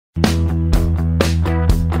Hello,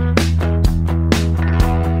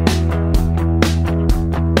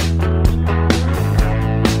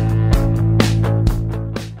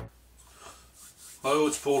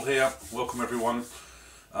 it's Paul here. Welcome everyone.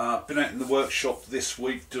 Been out in the workshop this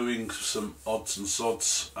week doing some odds and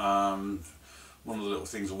sods. One of the little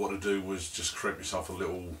things I wanted to do was just create myself a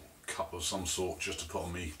little cup of some sort just to put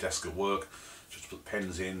on my desk at work, just to put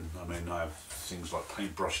pens in. I mean, I have things like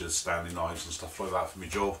paintbrushes, Stanley knives and stuff like that for my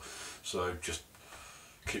job, so just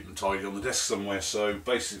keep them tidy on the desk somewhere. So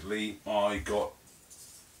basically I got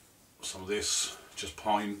some of this, just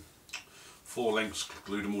pine, 4 lengths,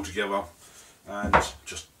 glued them all together and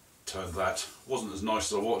just turned that. Wasn't as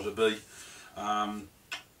nice as I wanted it to be.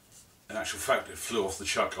 In actual fact, it flew off the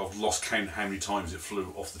chuck. I've lost count how many times it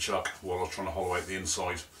flew off the chuck while I was trying to hollow out the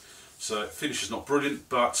inside. So finish is not brilliant,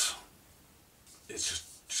 but it's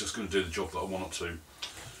just going to do the job that I want it to.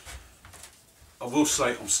 I will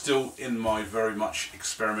say I'm still in my very much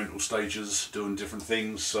experimental stages, doing different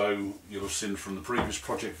things. So you'll have seen from the previous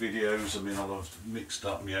project videos, I mean, I've mixed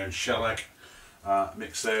up my own shellac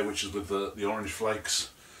mix there, which is with the orange flakes.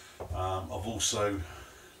 I've also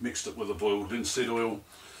mixed it with a boiled linseed oil.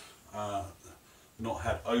 Not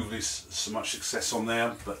had overly so much success on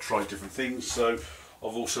there, but tried different things. So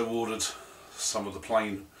I've also ordered some of the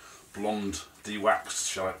plain blonde de-waxed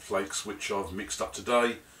shellac flakes, which I've mixed up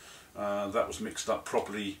today. That was mixed up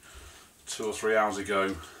properly 2 or 3 hours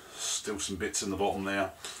ago. Still some bits in the bottom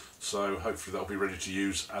there, so hopefully that'll be ready to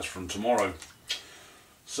use as from tomorrow.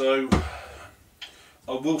 So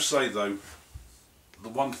I will say though, the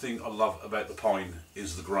one thing I love about the pine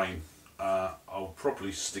is the grain. I'll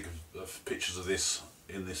probably stick pictures of this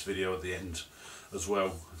in this video at the end as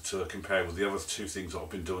well, to compare with the other 2 things that I've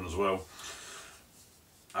been doing as well.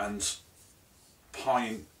 And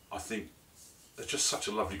pine, I think, there's just such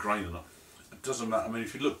a lovely grain in it. It doesn't matter, I mean,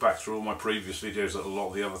 if you look back through all my previous videos at a lot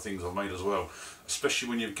of the other things I've made as well, especially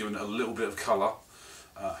when you've given it a little bit of colour,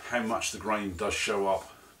 how much the grain does show up.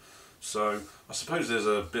 So I suppose there's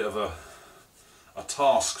a bit of a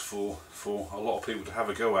task for a lot of people to have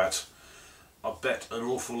a go at. I bet an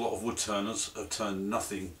awful lot of wood turners have turned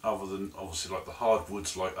nothing other than obviously like the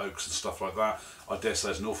hardwoods like oaks and stuff like that. I dare say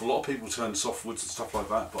there's an awful lot of people who turn softwoods and stuff like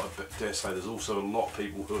that, but I dare say there's also a lot of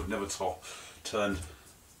people who have never turned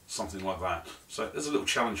something like that. So there's a little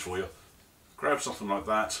challenge for you. Grab something like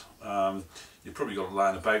that. You've probably got to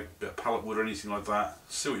laying about a bit of pallet wood or anything like that.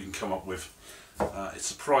 See what you can come up with. It's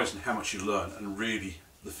surprising how much you learn and really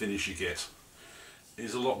the finish you get. It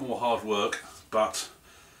is a lot more hard work, but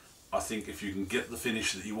I think if you can get the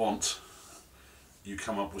finish that you want, you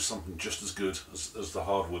come up with something just as good as the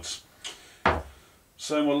hardwoods.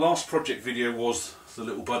 So my last project video was the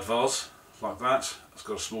little bud vase, like that. It's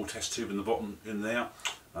got a small test tube in the bottom in there.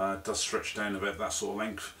 It does stretch down about that sort of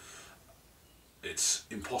length. It's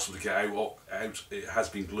impossible to get out. It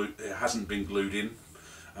hasn't been glued in,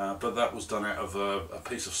 but that was done out of a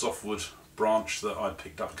piece of softwood branch that I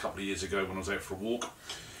picked up a couple of years ago when I was out for a walk.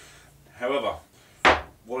 However,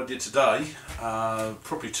 what I did today,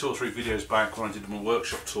 probably 2 or 3 videos back when I did my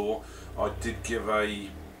workshop tour, I did give I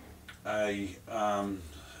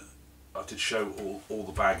did show all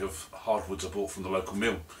the bag of hardwoods I bought from the local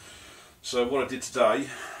mill. So what I did today,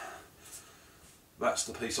 that's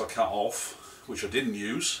the piece I cut off, which I didn't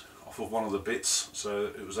use, off of one of the bits, so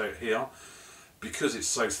it was out here. Because it's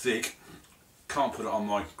so thick, can't put it on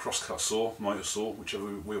my crosscut saw, motor saw, whichever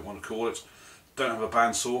we want to call it. Don't have a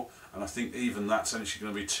bandsaw, and I think even that's actually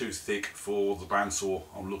going to be too thick for the bandsaw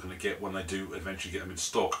I'm looking to get when they do eventually get them in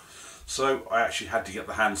stock. So I actually had to get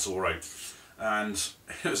the handsaw out, and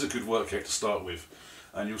it was a good workout to start with.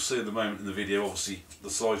 And you'll see in the moment in the video obviously the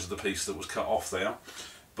size of the piece that was cut off there,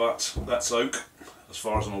 but that's oak as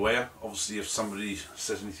far as I'm aware. Obviously if somebody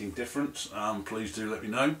says anything different, please do let me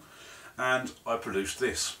know. And I produced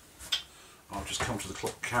this. I'll just come to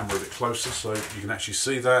the camera a bit closer so you can actually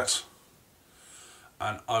see that.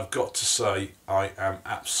 And I've got to say, I am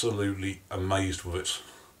absolutely amazed with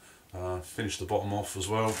it. Finished the bottom off as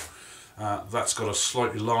well. That's got a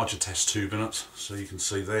slightly larger test tube in it, so you can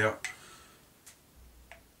see there.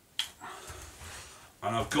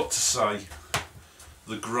 And I've got to say,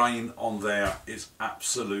 the grain on there is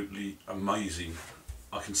absolutely amazing.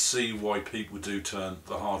 I can see why people do turn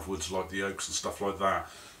the hardwoods like the oaks and stuff like that.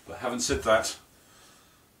 But having said that,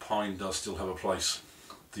 pine does still have a place.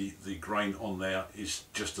 The grain on there is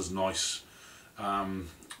just as nice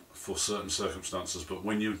for certain circumstances, but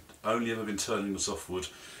when you've only ever been turning the softwood,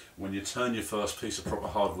 when you turn your first piece of proper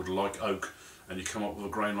hardwood like oak and you come up with a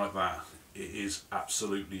grain like that, it is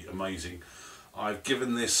absolutely amazing. I've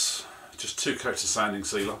given this just 2 coats of sanding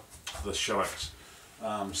sealer, the Shellac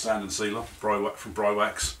Sanding Sealer from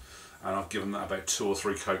Woodwax, and I've given that about 2 or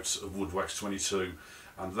 3 coats of Woodwax 22,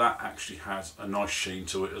 and that actually has a nice sheen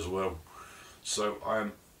to it as well. So I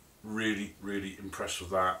am really impressed with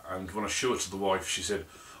that, and when I showed it to the wife, she said,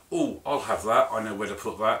 "Oh, I'll have that, I know where to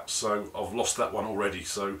put that." So I've lost that one already,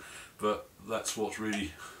 so but that's what's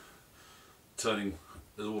really turning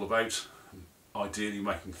is all about, ideally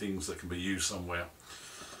making things that can be used somewhere.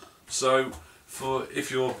 So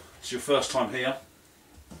if it's your first time here,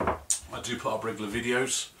 I do put up regular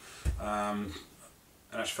videos, and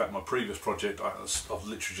in actual fact my previous project I've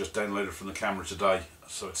literally just downloaded from the camera today,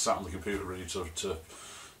 so it's sat on the computer ready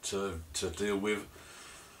to deal with.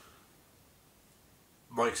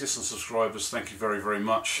 My existing subscribers, thank you very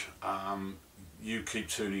much. You keep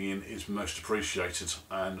tuning in is most appreciated,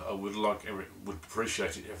 and I would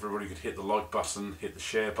appreciate it if everybody could hit the like button, hit the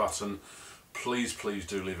share button. Please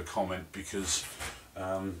do leave a comment, because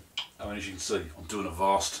I mean, as you can see, I'm doing a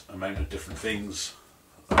vast amount of different things,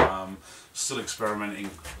 still experimenting,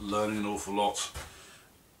 learning an awful lot,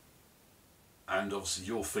 and obviously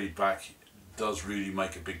your feedback does really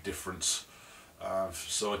make a big difference.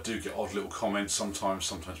 So I do get odd little comments sometimes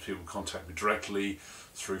people contact me directly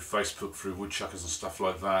through Facebook, through woodchuckers and stuff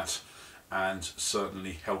like that, and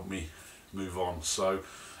certainly help me move on. So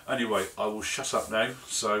anyway, I will shut up now,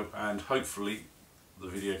 and hopefully the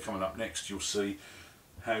video coming up next you'll see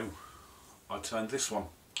how I turned this one.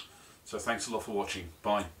 So thanks a lot for watching.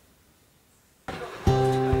 Bye.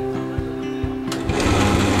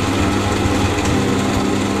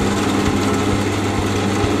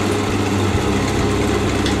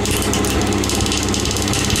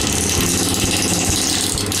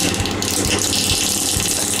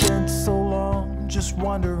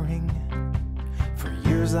 Wandering, for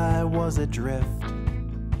years I was adrift,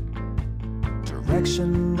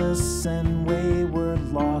 directionless and wayward,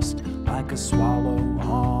 lost like a swallow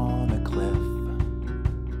on a cliff.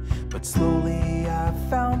 But slowly I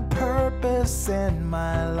found purpose and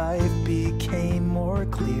my life became more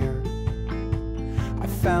clear. I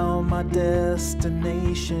found my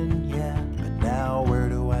destination, yeah, but now where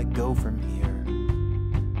do I go from here?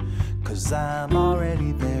 'Cause I'm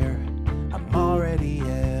already there, I'm already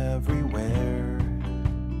everywhere.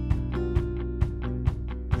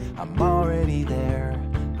 I'm already there,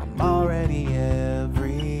 I'm already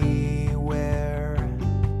everywhere.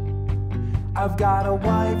 I've got a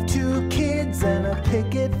wife, 2 kids, and a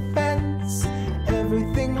picket fence.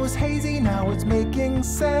 Everything was hazy, now it's making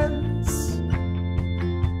sense.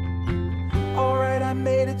 Alright, I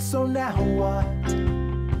made it, so now what?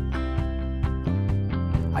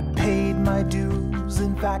 I paid my dues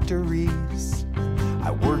in factories,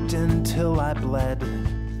 I worked until I bled.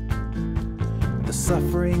 The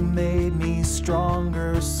suffering made me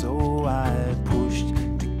stronger, so I pushed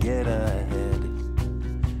to get ahead.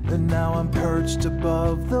 And now I'm perched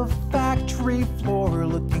above the factory floor,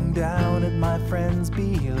 looking down at my friends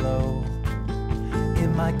below.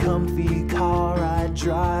 In my comfy car I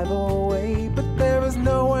drive away, but there is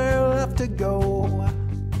nowhere left to go.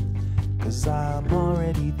 'Cause I'm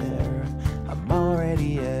already there, I'm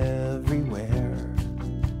already everywhere.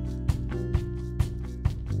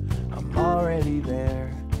 I'm already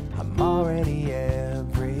there, I'm already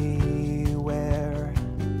everywhere.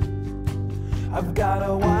 I've got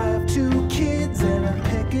a wife, 2 kids, and a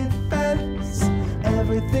picket fence.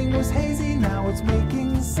 Everything was hazy, now it's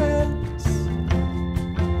making sense.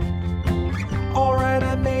 Alright,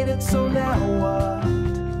 I made it, so now what?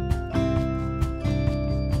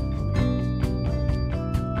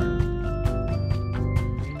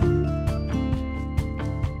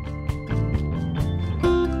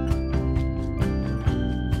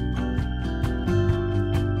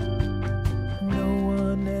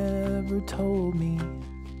 Told me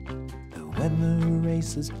that when the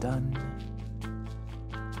race is done,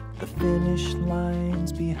 the finish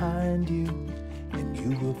line's behind you, and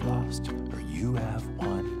you have lost or you have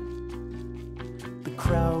won. The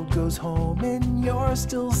crowd goes home and you're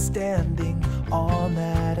still standing on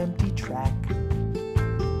that empty track.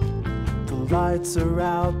 The lights are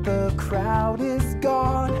out, the crowd is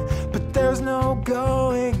gone, but there's no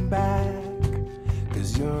going back.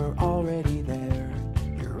 'Cause you're already there,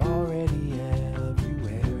 you're already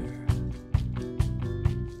everywhere.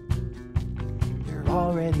 You're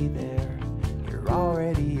already there, you're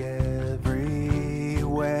already everywhere.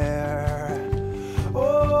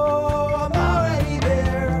 Oh, I'm already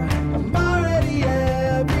there, I'm already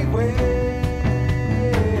everywhere.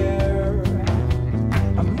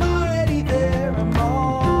 I'm already there, I'm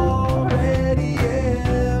already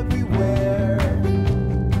everywhere.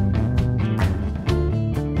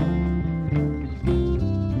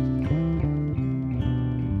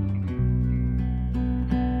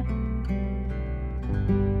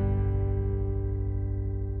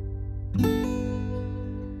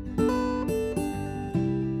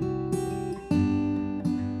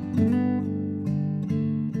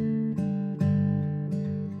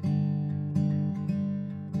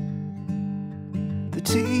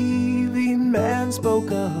 The TV man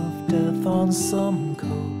spoke of death on some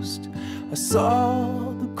coast. I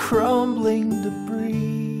saw the crumbling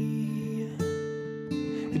debris.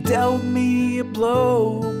 It dealt me a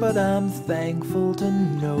blow, but I'm thankful to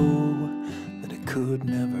know that it could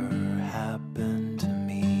never happen to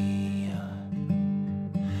me.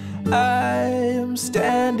 I am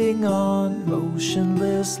standing on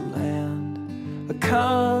motionless land, a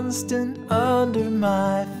constant under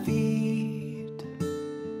my feet.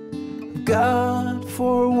 I've got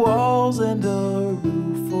four walls and a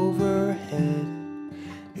roof overhead.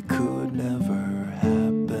 It could never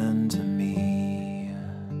happen to me.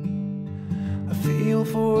 I feel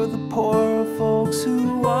for the poor folks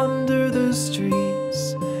who wander the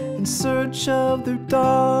streets in search of their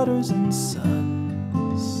daughters and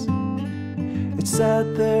sons. It's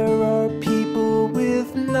sad there are people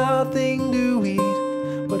with nothing to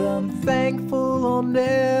eat, but I'm thankful I'll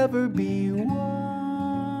never be one.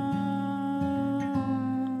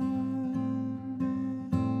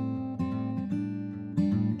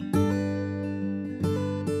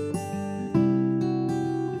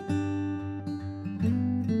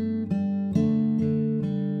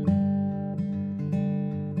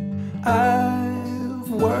 I've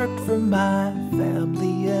worked for my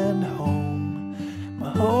family and home. My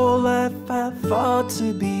whole life I fought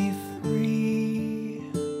to be free.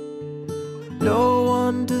 No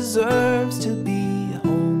one deserves to be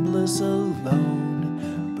homeless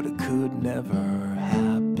alone, but it could never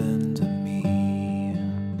happen to me.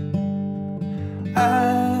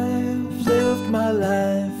 I've lived my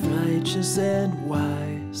life righteous and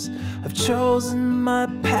wise. I've chosen my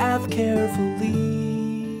path carefully.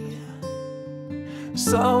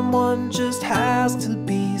 Someone just has to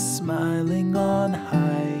be smiling on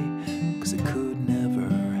high, 'cause it could never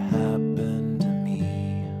happen to me.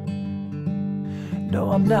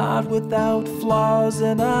 No, I'm not without flaws,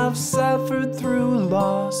 and I've suffered through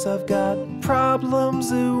loss. I've got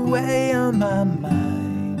problems away on my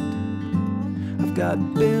mind. I've got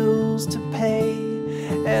bills to pay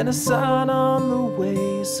and a son on the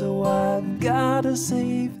way, so I've gotta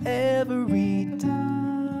save every day.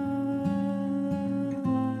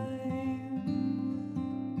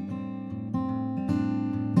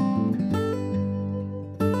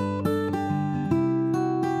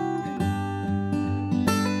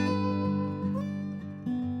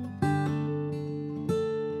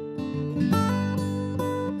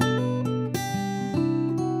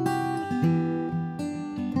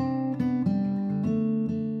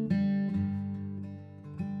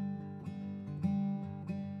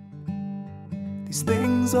 These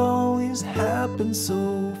things always happen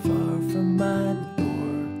so far from my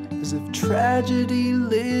door, as if tragedy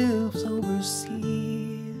lives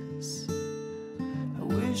overseas. I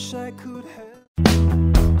wish I could have